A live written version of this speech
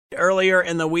Earlier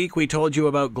in the week, we told you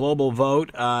about Global Vote,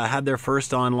 had their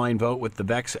first online vote with the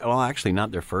VEX. Well, actually,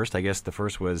 not their first. I guess the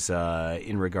first was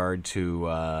in regard to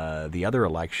the other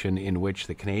election in which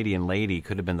the Canadian lady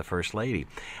could have been the first lady.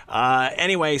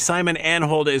 Anyway, Simon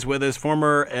Anhold is with us,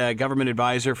 former government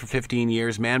advisor for 15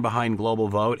 years, man behind Global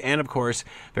Vote, and, of course,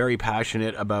 very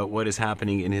passionate about what is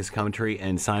happening in his country.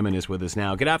 And Simon is with us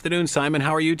now. Good afternoon, Simon.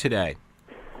 How are you today?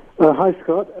 Hi,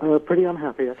 Scott. Pretty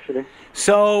unhappy, actually.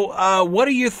 So, what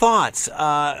are your thoughts?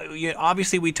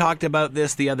 Obviously, we talked about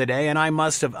this the other day, and I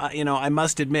must have, I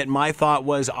must admit, my thought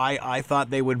was I thought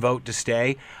they would vote to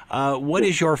stay. What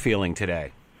is your feeling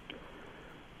today?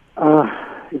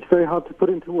 It's very hard to put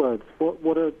into words.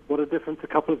 What a difference a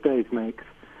couple of days makes.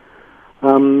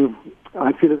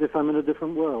 I feel as if I'm in a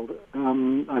different world.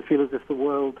 I feel as if the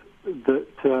world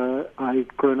that I've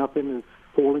grown up in is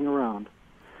falling around.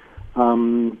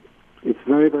 It's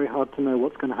very, very hard to know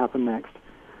what's going to happen next.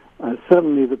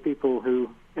 Certainly the people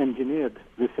who engineered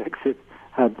this exit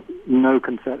had no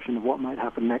conception of what might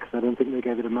happen next. I don't think they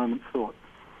gave it a moment's thought.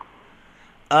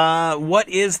 What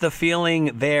is the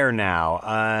feeling there now?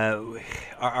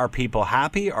 Are people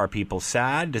happy? Are people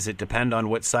sad? Does it depend on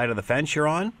what side of the fence you're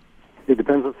on? It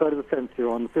depends what side of the fence you're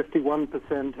on.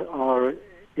 51% are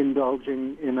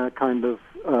indulging in a kind of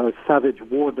savage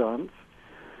war dance.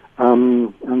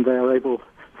 And they are able,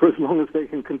 for as long as they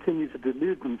can continue to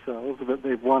delude themselves that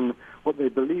they've won what they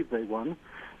believe they won,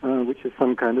 which is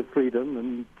some kind of freedom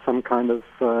and some kind of,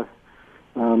 I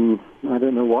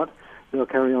don't know what, they'll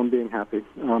carry on being happy.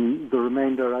 The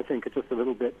remainder, I think, are just a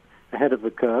little bit ahead of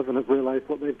the curve and have realized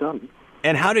what they've done.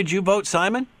 And how did you vote,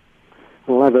 Simon?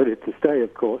 Well, I voted to stay,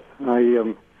 of course.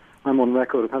 I'm on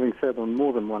record of having said on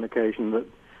more than one occasion that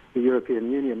the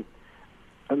European Union,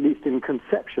 at least in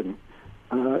conception,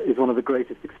 is one of the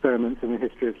greatest experiments in the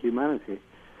history of humanity.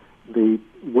 The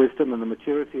wisdom and the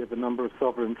maturity of a number of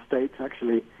sovereign states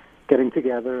actually getting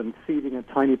together and ceding a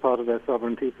tiny part of their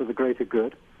sovereignty for the greater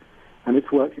good. And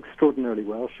it's worked extraordinarily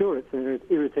well. Sure, it's an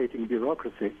irritating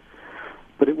bureaucracy,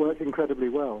 but it worked incredibly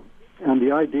well. And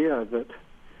the idea that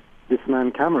this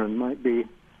man Cameron might be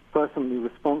personally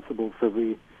responsible for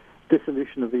the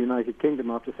dissolution of the United Kingdom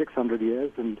after 600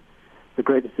 years and the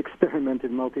greatest experiment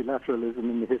in multilateralism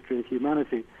in the history of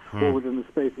humanity, all within the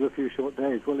space of a few short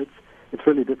days. Well, it's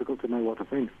really difficult to know what to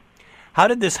think. How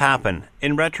did this happen?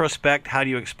 In retrospect, how do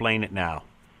you explain it now?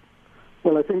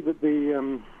 Well, I think that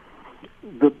the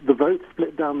vote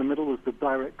split down the middle was the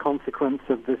direct consequence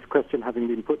of this question having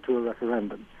been put to a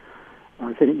referendum.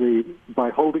 I think by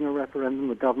holding a referendum,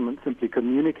 the government simply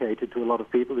communicated to a lot of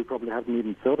people who probably hadn't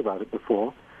even thought about it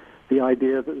before the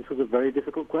idea that this was a very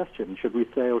difficult question. Should we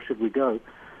stay or should we go?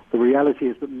 The reality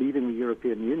is that leaving the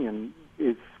European Union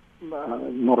is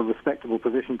not a respectable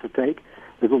position to take.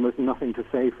 There's almost nothing to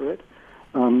say for it.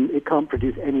 It can't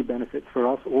produce any benefits for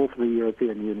us or for the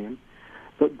European Union.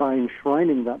 But by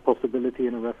enshrining that possibility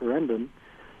in a referendum,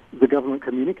 the government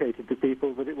communicated to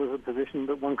people that it was a position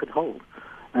that one could hold.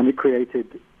 And it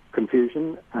created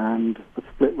confusion and a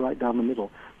split right down the middle.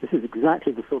 This is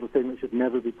exactly the sort of thing that should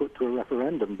never be put to a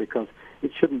referendum because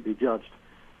it shouldn't be judged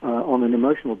on an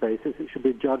emotional basis. It should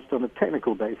be judged on a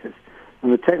technical basis.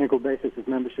 And the technical basis of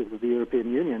membership of the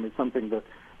European Union is something that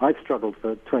I've struggled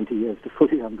for 20 years to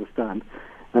fully understand.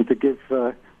 And to give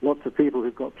lots of people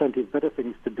who've got plenty of better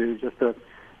things to do just a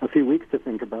few weeks to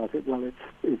think about it, well,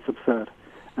 it's absurd.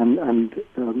 And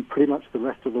pretty much the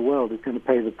rest of the world is going to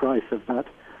pay the price of that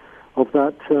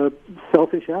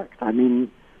selfish act. I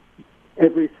mean,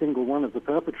 every single one of the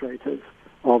perpetrators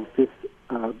of this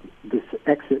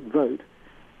exit vote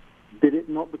did it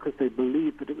not because they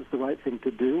believed that it was the right thing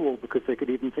to do or because they could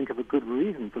even think of a good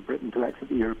reason for Britain to exit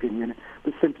the European Union,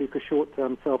 but simply for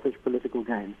short-term selfish political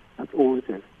gain. That's all it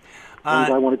is. One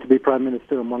guy wanted to be Prime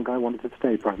Minister and one guy wanted to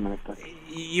stay Prime Minister.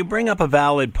 You bring up a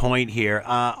valid point here.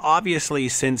 Obviously,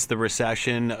 since the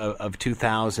recession of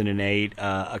 2008,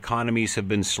 economies have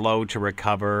been slow to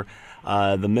recover.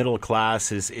 The middle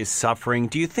class is suffering.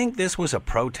 Do you think this was a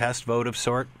protest vote of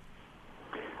sort?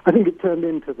 I think it turned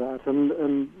into that,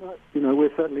 and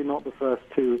we're certainly not the first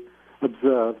to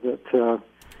observe that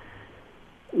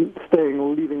staying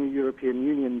or leaving the European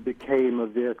Union became a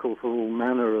vehicle for all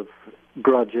manner of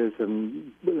grudges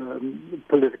and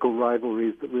political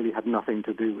rivalries that really had nothing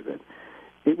to do with it.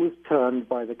 It was turned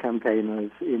by the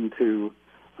campaigners into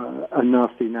a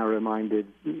nasty, narrow-minded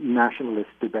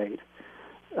nationalist debate.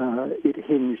 It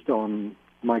hinged on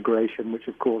migration, which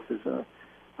of course is a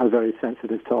very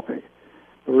sensitive topic.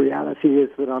 The reality is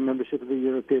that our membership of the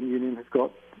European Union has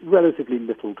got relatively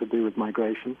little to do with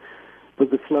migration.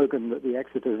 But the slogan that the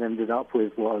Exiters ended up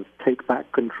with was "take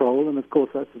back control," and of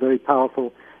course that's a very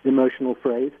powerful emotional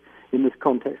phrase. in this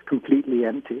context, completely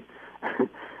empty.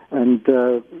 And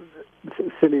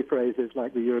silly phrases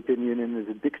like the European Union is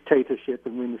a dictatorship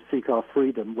and we must seek our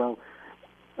freedom. Well,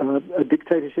 a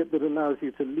dictatorship that allows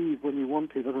you to leave when you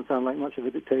want to doesn't sound like much of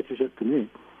a dictatorship to me.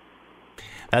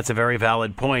 That's a very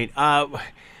valid point.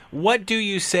 What do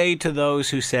you say to those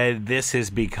who said this has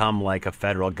become like a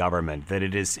federal government, that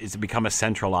it's become a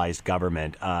centralized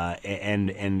government,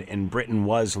 and Britain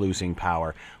was losing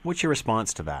power? What's your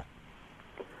response to that?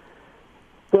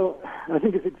 Well, I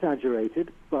think it's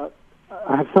exaggerated, but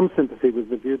I have some sympathy with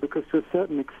the view because to a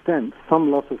certain extent, some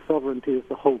loss of sovereignty is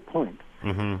the whole point.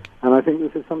 Mm-hmm. And I think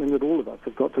this is something that all of us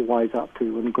have got to wise up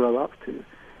to and grow up to,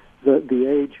 that the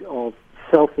age of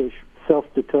selfish,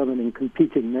 self-determining,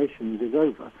 competing nations is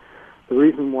over. The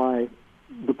reason why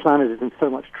the planet is in so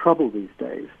much trouble these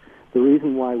days, the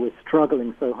reason why we're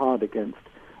struggling so hard against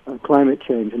climate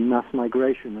change and mass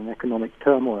migration and economic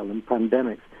turmoil and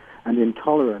pandemics and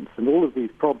intolerance and all of these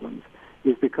problems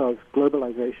is because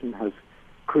globalization has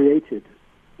created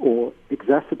or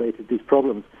exacerbated these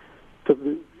problems to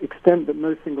the extent that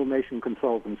no single nation can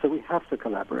solve them. So we have to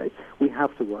collaborate. We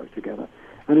have to work together.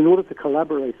 And in order to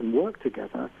collaborate and work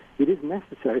together, it is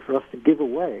necessary for us to give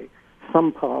away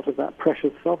some part of that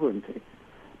precious sovereignty.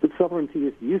 But sovereignty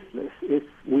is useless if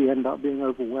we end up being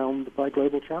overwhelmed by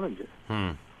global challenges.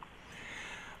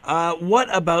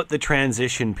 What about the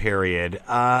transition period?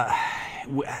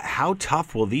 How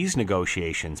tough will these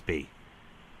negotiations be?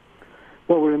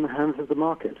 Well, we're in the hands of the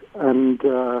market, and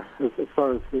as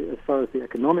far as the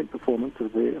economic performance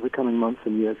of the coming months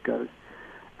and years goes,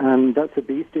 and that's a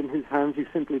beast in whose hands you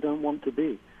simply don't want to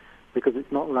be, because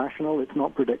it's not rational, it's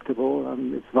not predictable,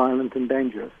 it's violent and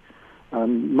dangerous.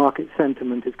 Market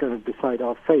sentiment is going to decide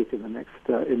our fate in the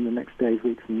next days,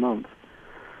 weeks, and months.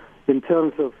 In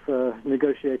terms of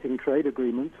negotiating trade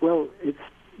agreements, well,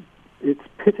 it's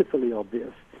pitifully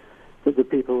obvious that the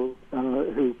people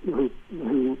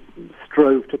who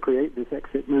strove to create this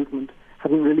exit movement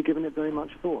haven't really given it very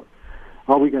much thought.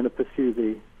 Are we going to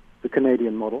pursue the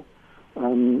Canadian model,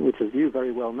 which, as you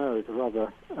very well know, is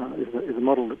a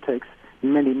model that takes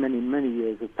many, many, many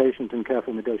years of patient and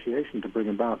careful negotiation to bring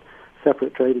about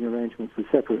separate trading arrangements with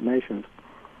separate nations?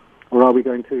 Or are we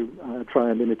going to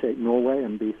try and imitate Norway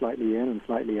and be slightly in and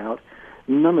slightly out?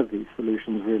 None of these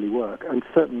solutions really work, and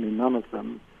certainly none of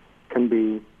them can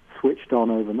be switched on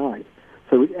overnight.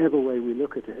 So whichever way we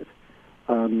look at it,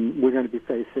 we're going to be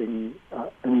facing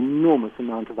an enormous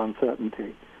amount of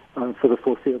uncertainty for the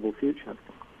foreseeable future.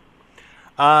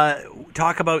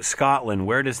 Talk about Scotland.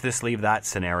 Where does this leave that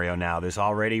scenario now? There's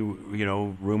already,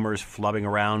 rumors flubbing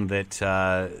around that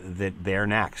they're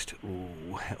next.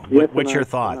 What's your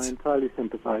thoughts? I entirely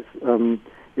sympathise.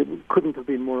 It couldn't have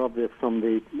been more obvious from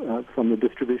the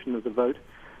distribution of the vote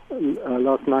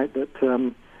last night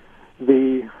that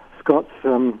the Scots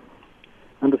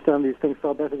understand these things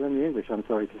far better than the English, I'm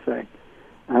sorry to say.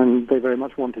 And they very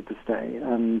much wanted to stay.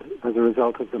 And as a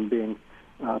result of them being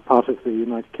part of the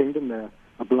United Kingdom, they're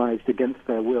obliged against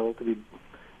their will to be,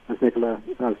 as Nicola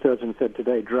Sturgeon said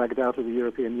today, dragged out of the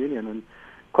European Union. And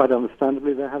quite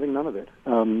understandably, they're having none of it.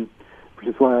 Which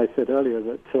is why I said earlier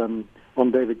that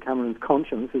on David Cameron's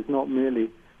conscience is not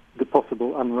merely the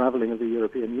possible unraveling of the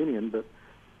European Union, but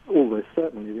almost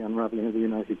certainly the unraveling of the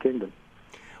United Kingdom.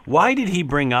 Why did he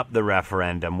bring up the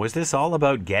referendum? Was this all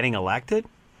about getting elected?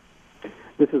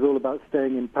 This is all about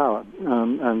staying in power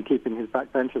and keeping his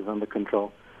backbenchers under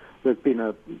control. There's been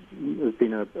a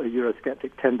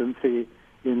Eurosceptic tendency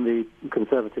in the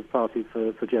Conservative Party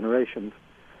for generations,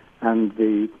 and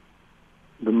the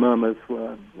murmurs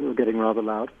were getting rather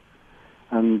loud.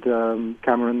 And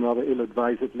Cameron rather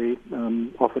ill-advisedly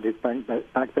offered his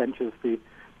backbenchers the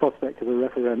prospect of a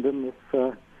referendum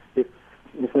if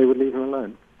they would leave him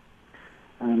alone.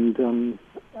 And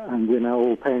we're now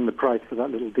all paying the price for that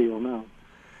little deal now.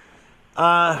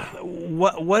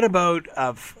 What about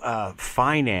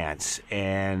finance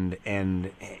and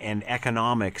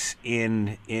economics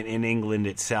in England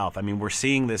itself? I mean, we're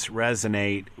seeing this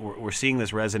resonate. We're seeing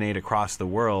this resonate across the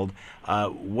world.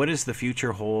 What does the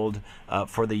future hold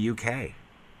for the UK?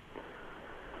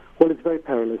 Well, it's very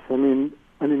perilous. I mean,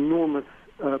 an enormous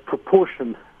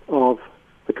proportion of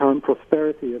the current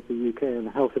prosperity of the UK and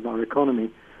the health of our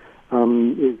economy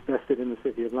is vested in the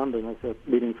City of London as a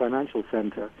leading financial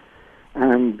centre.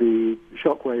 And the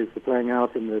shockwaves are playing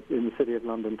out in the City of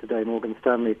London today. Morgan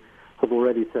Stanley have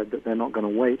already said that they're not going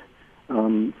to wait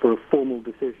for a formal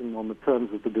decision on the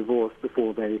terms of the divorce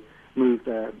before they move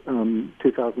their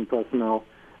 2,000 personnel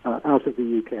out of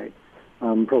the UK,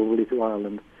 probably to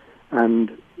Ireland.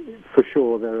 And for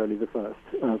sure, they're only the first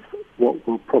of what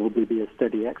will probably be a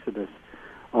steady exodus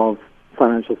of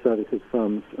financial services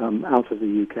firms out of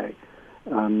the UK.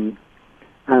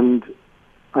 And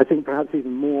I think perhaps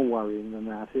even more worrying than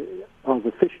that are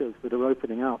the fissures that are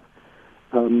opening up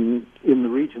in the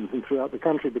regions and throughout the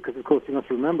country, because, of course, you must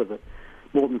remember that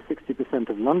more than 60%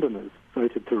 of Londoners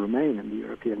voted to remain in the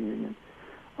European Union.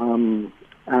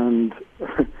 And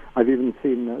I've even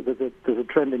seen there's a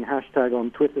trending hashtag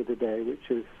on Twitter today, which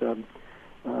is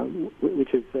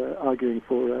arguing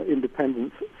for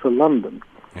independence for London.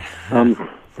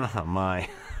 Oh my!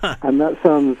 And that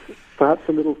sounds perhaps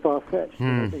a little far-fetched.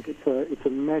 I think it's a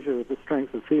measure of the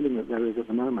strength of feeling that there is at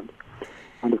the moment.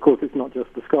 And of course, it's not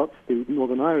just the Scots. The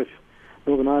Northern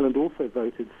Ireland also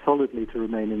voted solidly to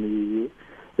remain in the EU.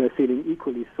 They're feeling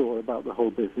equally sore about the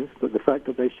whole business, but the fact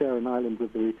that they share an island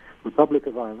with the Republic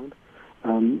of Ireland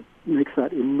makes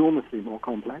that enormously more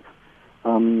complex.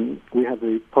 We have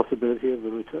the possibility of a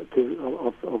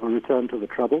return to the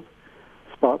Troubles,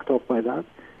 sparked off by that.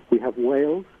 We have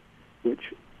Wales,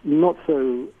 which not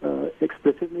so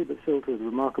explicitly, but still to a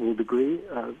remarkable degree,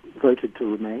 voted to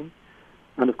remain.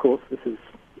 And of course, this has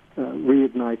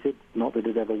reignited, not that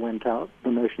it ever went out,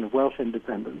 the notion of Welsh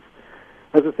independence.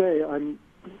 As I say,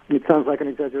 it sounds like an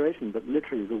exaggeration, but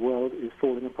literally the world is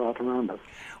falling apart around us.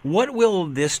 What will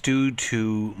this do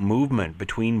to movement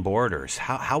between borders?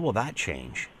 How will that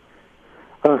change?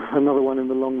 Another one in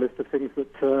the long list of things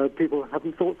that people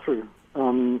haven't thought through.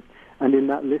 And in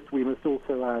that list, we must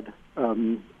also add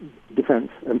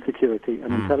defense and security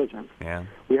and intelligence. Yeah.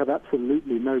 We have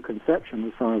absolutely no conception,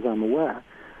 as far as I'm aware,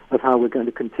 of how we're going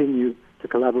to continue to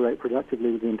collaborate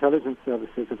productively with the intelligence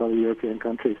services of other European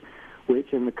countries,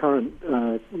 which in the current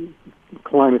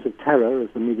climate of terror, as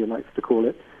the media likes to call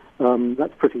it,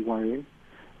 that's pretty worrying.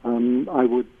 I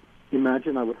would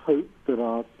hope that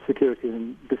our security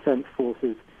and defense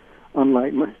forces,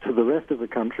 unlike most of the rest of the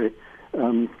country,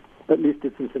 at least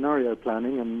did some scenario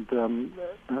planning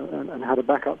and had a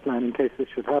backup plan in case this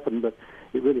should happen, but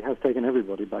it really has taken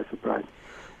everybody by surprise.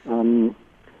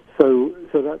 So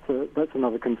that's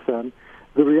another concern.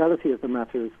 The reality of the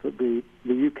matter is that the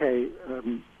UK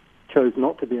chose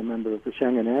not to be a member of the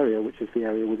Schengen area, which is the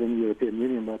area within the European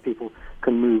Union where people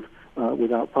can move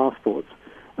without passports.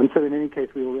 And so in any case,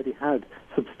 we already had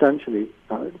substantially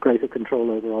greater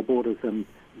control over our borders than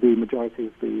the majority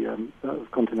of the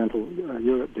continental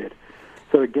Europe did.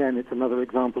 So again, it's another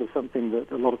example of something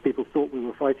that a lot of people thought we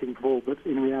were fighting for, but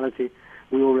in reality,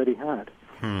 we already had.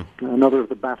 Another of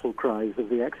the battle cries of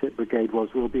the Exit Brigade was,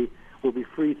 we'll be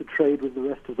free to trade with the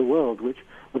rest of the world, which,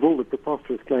 of all the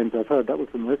preposterous claims I've heard, that was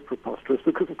the most preposterous,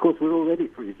 because, of course, we're already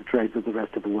free to trade with the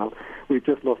rest of the world. We've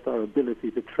just lost our ability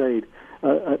to trade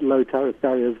at low tariff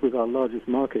barriers with our largest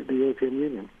market, the European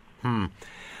Union.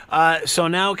 So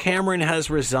now Cameron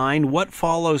has resigned. What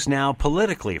follows now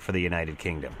politically for the United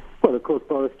Kingdom? Well, of course,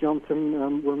 Boris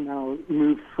Johnson will now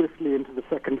move swiftly into the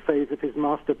second phase of his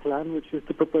master plan, which is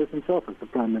to propose himself as the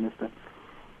Prime Minister.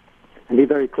 And he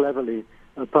very cleverly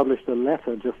published a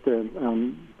letter just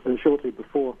shortly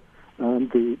before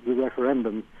the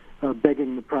referendum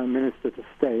begging the Prime Minister to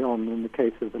stay on in the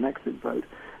case of an exit vote,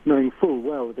 knowing full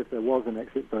well that if there was an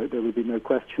exit vote, there would be no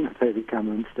question of David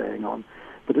Cameron staying on.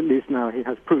 But at least now he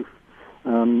has proof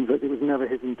that it was never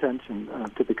his intention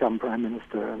to become Prime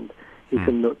Minister, and he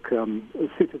can look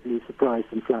suitably surprised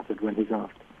and flattered when he's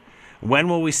asked. When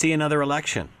will we see another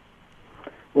election?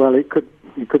 Well, it could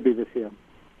be this year.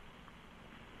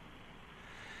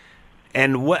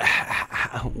 And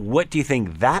what do you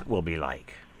think that will be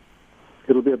like?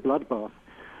 It'll be a bloodbath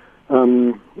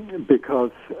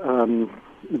because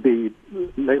the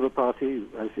Labour Party,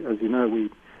 as you know, we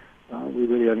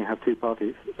really only have two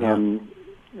parties, two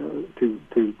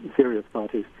serious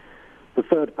parties. The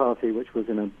third party, which was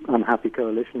in an unhappy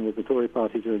coalition with the Tory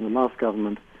party during the last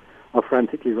government, are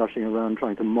frantically rushing around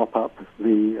trying to mop up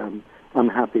the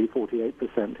unhappy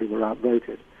 48% who were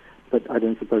outvoted. But I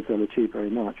don't suppose they'll achieve very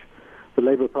much. The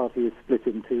Labour Party is split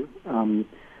in two.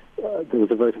 There was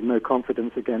a vote of no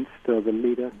confidence against the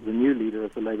new leader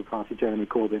of the Labour Party, Jeremy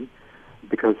Corbyn,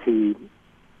 because he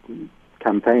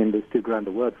campaigned, there's too grand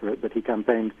a word for it, but he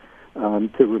campaigned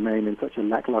to remain in such a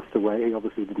lackluster way. He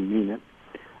obviously didn't mean it.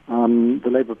 The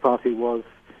Labour Party was,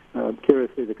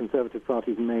 curiously, the Conservative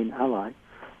Party's main ally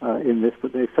in this,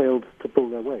 but they failed to pull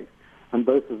their weight. And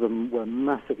both of them were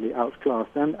massively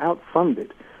outclassed and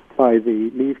outfunded by the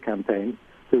Leave campaign,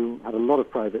 who had a lot of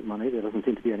private money. There doesn't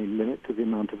seem to be any limit to the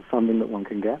amount of funding that one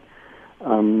can get,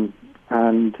 and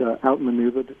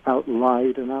outmaneuvered,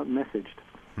 outlied, and outmessaged.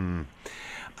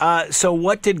 So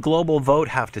what did Global Vote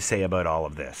have to say about all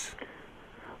of this?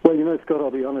 Well, Scott,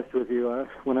 I'll be honest with you.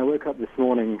 When I woke up this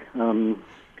morning,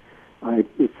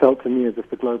 it felt to me as if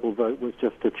the global vote was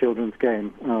just a children's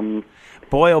game.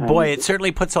 Boy, oh boy, it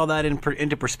certainly puts all that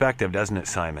into perspective, doesn't it,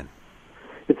 Simon?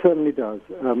 It certainly does.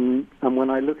 And when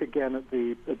I look again at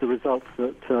the results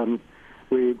that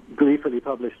we gleefully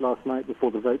published last night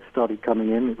before the votes started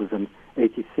coming in, it was an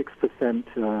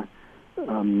 86%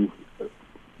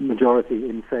 majority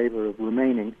in favor of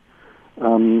remaining.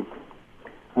 And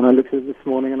I looked at it this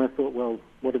morning and I thought, well,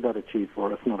 what did that achieve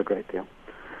for us? Not a great deal.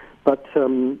 But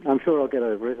I'm sure I'll get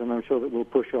over it, and I'm sure that we'll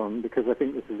push on, because I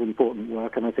think this is important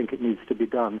work and I think it needs to be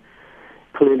done.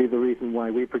 Clearly the reason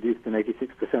why we produced an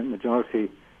 86% majority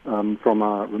from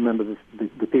our, remember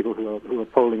the people who are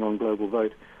polling on Global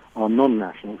Vote are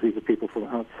non-nationals. These are people from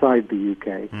outside the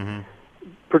UK,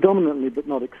 predominantly but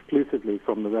not exclusively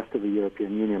from the rest of the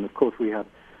European Union. Of course, we have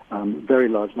very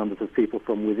large numbers of people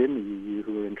from within the EU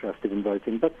who are interested in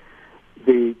voting, but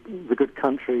the Good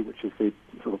Country, which is the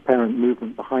sort of parent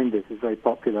movement behind this, is very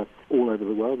popular all over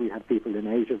the world. We had people in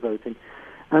Asia voting,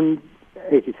 and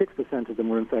 86% of them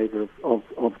were in favour of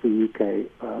the UK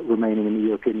remaining in the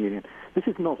European Union. This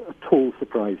is not at all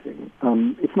surprising.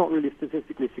 It's not really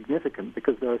statistically significant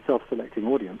because they're a self-selecting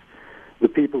audience. The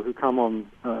people who come on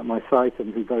my site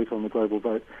and who vote on the Global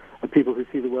Vote are people who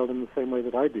see the world in the same way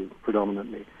that I do,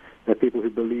 predominantly. They're people who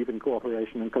believe in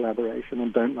cooperation and collaboration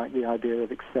and don't like the idea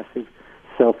of excessive,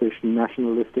 selfish,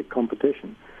 nationalistic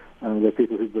competition. They're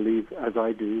people who believe, as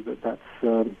I do, that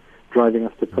that's driving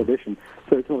us to perdition.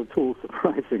 So it's not at all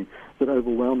surprising that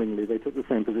overwhelmingly they took the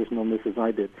same position on this as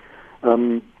I did.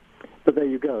 But there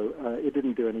you go. It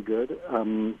didn't do any good.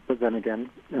 But then again,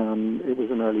 it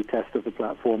was an early test of the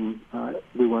platform.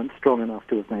 We weren't strong enough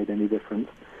to have made any difference.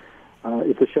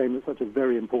 It's a shame that such a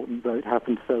very important vote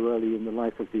happened so early in the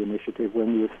life of the initiative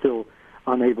when we were still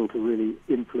unable to really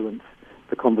influence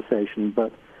the conversation.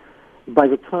 But by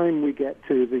the time we get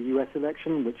to the US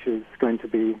election, which is going to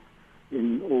be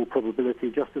in all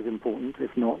probability just as important,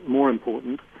 if not more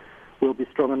important, we'll be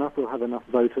strong enough, we'll have enough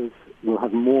voters, we'll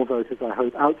have more voters, I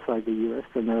hope, outside the US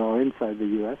than there are inside the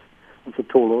US. That's a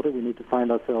tall order. We need to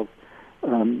find ourselves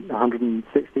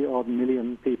 160-odd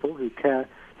million people who care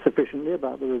sufficiently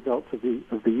about the results of the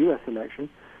US election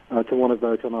to want to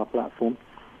vote on our platform.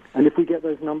 And if we get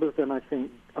those numbers, then I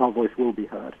think our voice will be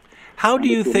heard. How do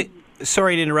you think...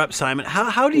 Sorry to interrupt, Simon.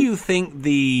 How do you think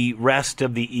the rest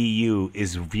of the EU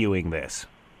is viewing this?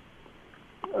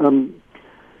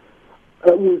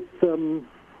 With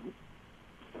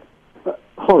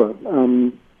horror,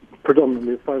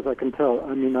 predominantly, as far as I can tell.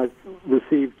 I mean, I've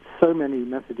received so many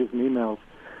messages and emails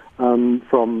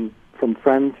from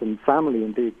friends and family,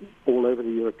 indeed, all over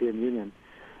the European Union.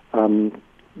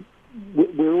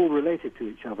 We're all related to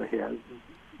each other here.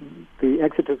 The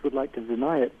Exeters would like to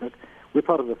deny it, but we're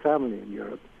part of a family in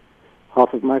Europe.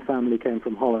 Half of my family came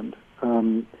from Holland.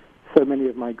 So many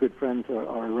of my good friends are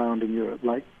around in Europe.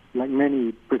 Like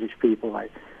many British people, I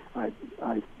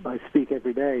speak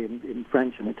every day in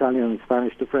French and Italian and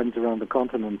Spanish to friends around the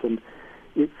continent, and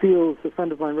it feels. A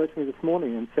friend of mine wrote to me this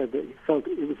morning and said that he felt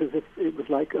it was as if it was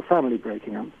like a family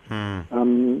breaking up.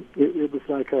 It was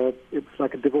like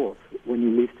a divorce when you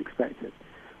least expect it,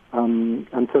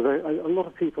 and so a lot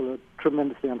of people are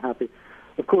tremendously unhappy.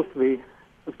 Of course, there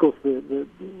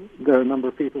are a number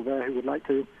of people there who would like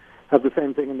to have the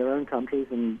same thing in their own countries,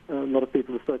 and a lot of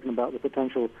people have spoken about the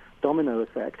potential domino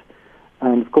effect.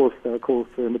 And of course, there are calls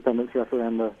for independence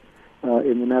referenda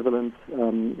in the Netherlands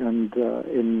and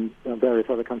in various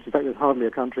other countries. In fact, there's hardly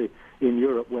a country in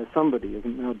Europe where somebody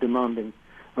isn't now demanding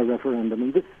a referendum.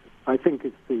 And this, I think,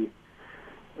 is the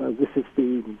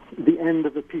end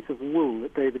of a piece of wool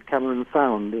that David Cameron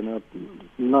found in a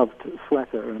loved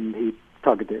sweater, and he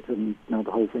tugged it, and now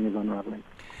the whole thing is unraveling.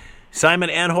 Simon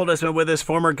Anholt has been with us,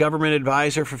 former government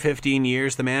advisor for 15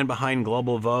 years, the man behind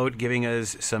Global Vote, giving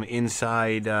us some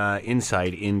insight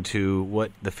into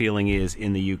what the feeling is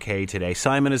in the UK today.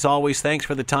 Simon, as always, thanks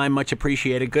for the time. Much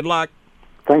appreciated. Good luck.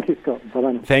 Thank you, Scott.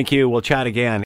 Bye-bye. Thank you. We'll chat again.